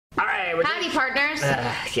right, we're howdy, partners.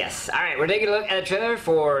 Yes. All right, we're taking a look at a trailer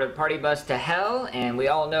for the Party Bus to Hell, and we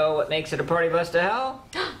all know what makes it a party bus to hell.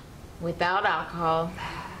 Without alcohol.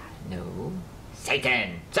 No,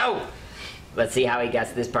 Satan. So, let's see how he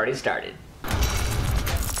gets this party started.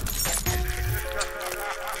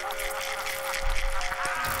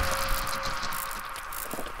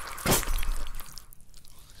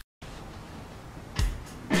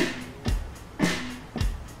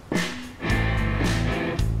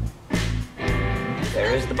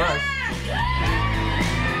 There is the bus.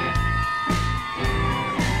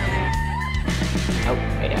 Oh,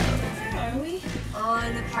 I know. Where are we?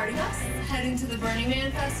 On a party bus, heading to the Burning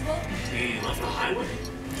Man Festival. Hey, you left the highway?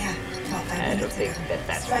 Yeah, about 5 I don't minutes think ago.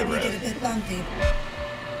 that's Tried the to get road. a bit bumpy.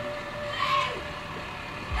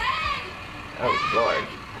 Oh, Lord.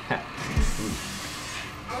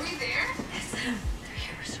 Are we there? Yes. They're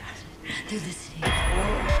here, we're surrounded. They're listening.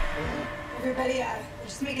 Everybody, we're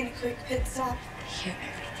just making a quick pit stop. They hear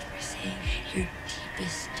everything we're saying. Your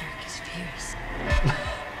deepest, darkest fears.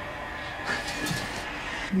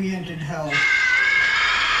 We entered hell.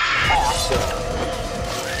 Awesome.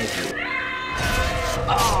 Thank you.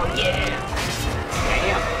 Oh, yeah.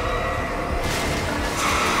 Damn.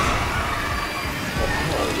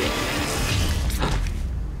 Oh, yeah.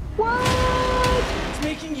 What? It's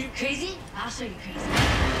making you crazy? I'll show you crazy.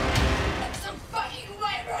 I'm so fucking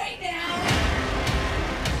wet right now.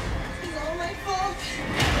 It's all my fault.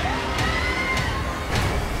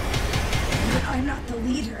 I'm not the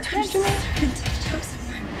leader. I'm just the chosen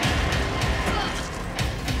one.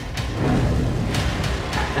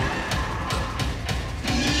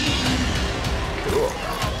 Cool.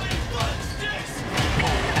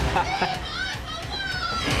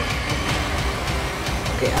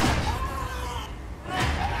 Okay.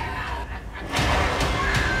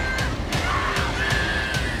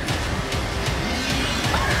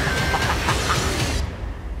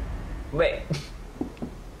 Wait.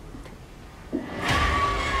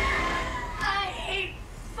 I hate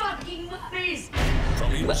fucking mummies.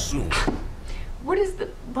 Coming soon. What is the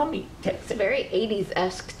mummy text? It's very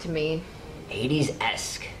 80s-esque to me.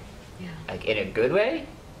 80s-esque. Yeah. Like in a good way?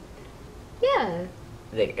 Yeah.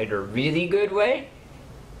 Like in a really good way?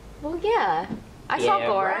 Well, yeah. I saw Yeah,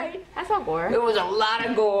 gore. right? I saw gore. There was a lot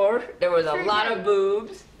of gore. There was a Sure lot did. of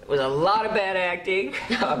boobs. There was a lot of bad acting.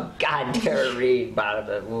 Oh, God, Tara Reid, bottom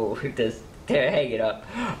of the ooh, just hang it up.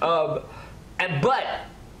 But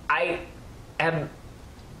I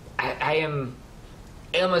am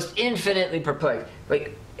almost infinitely perplexed.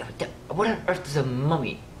 Like, what on earth does a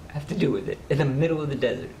mummy have to do with it in the middle of the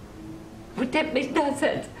desert? What, that makes no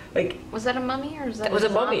sense. Like, Was that a mummy or was that it was a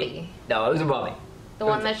mummy. zombie? No, it was a mummy. The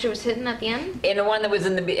one that she was hitting at the end? And the one that was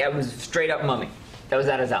in the, it was straight up mummy. That was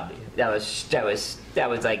not a zombie. That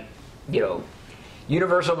was like, you know,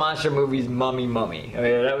 Universal Monster Movies mummy. I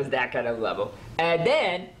mean, that was that kind of level. And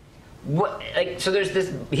then, what? Like, so there's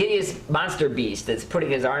this hideous monster beast that's putting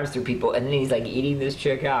his arms through people, and then he's like eating this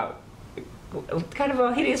chick out. What kind of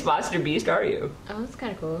a hideous monster beast are you? Oh, that's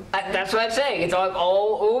kind of cool. That's what I'm saying. It's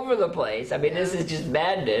all over the place. I mean, this is just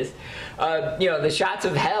madness. You know, the shots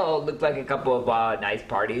of hell look like a couple of nice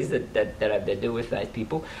parties that I've been to with nice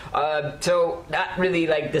people. So not really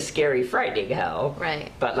like the scary, frightening hell,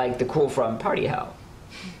 Right. but like the cool, fun party hell,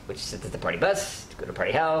 which sits at the party bus to go to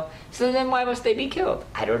party hell. So then why must they be killed?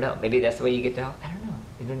 I don't know. Maybe that's the way you get to hell. I don't know.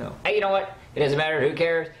 I don't know. Hey, you know what? It doesn't matter. Who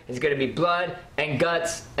cares? It's going to be blood and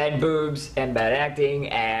guts and boobs and bad acting,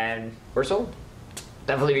 and we're sold.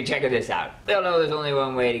 Definitely be checking this out. We all know there's only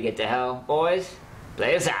one way to get to hell. Boys,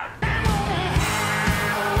 play us out.